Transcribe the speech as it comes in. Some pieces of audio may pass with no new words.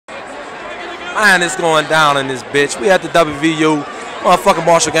Man, it's going down in this bitch. We at the WVU motherfucking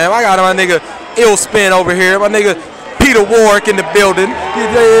Marshall game. I got my nigga Ill Spin over here. My nigga Peter Warwick in the building. You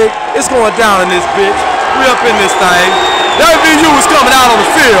dig? It's going down in this bitch. We up in this thing. WVU is coming out on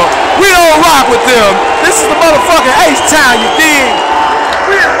the field. We don't rock with them. This is the motherfucking H-Town, you dig?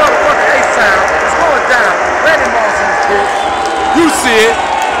 We in motherfucking H-Town. It's going down. Randy Moss in this bitch. You see it.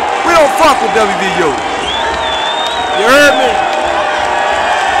 We don't fuck with WVU. You heard me?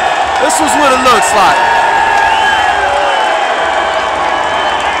 This was what it looks like.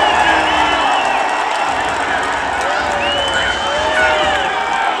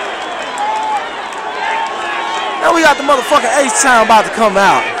 Now we got the motherfucking H-Town about to come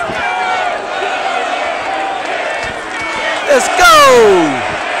out. Let's go!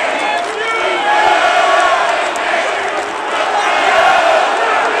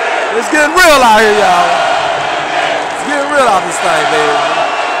 It's getting real out here, y'all. It's getting real out this thing, baby.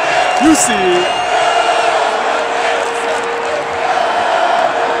 You see it.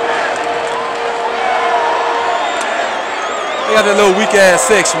 They got that little weak ass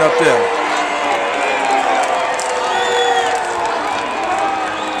section up there.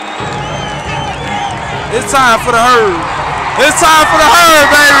 It's time for the herd. It's time for the herd,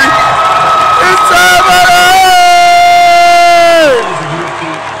 baby. It's time for the herd.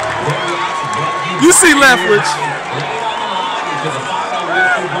 You see Lethbridge.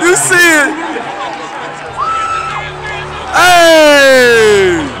 You see it. Hey!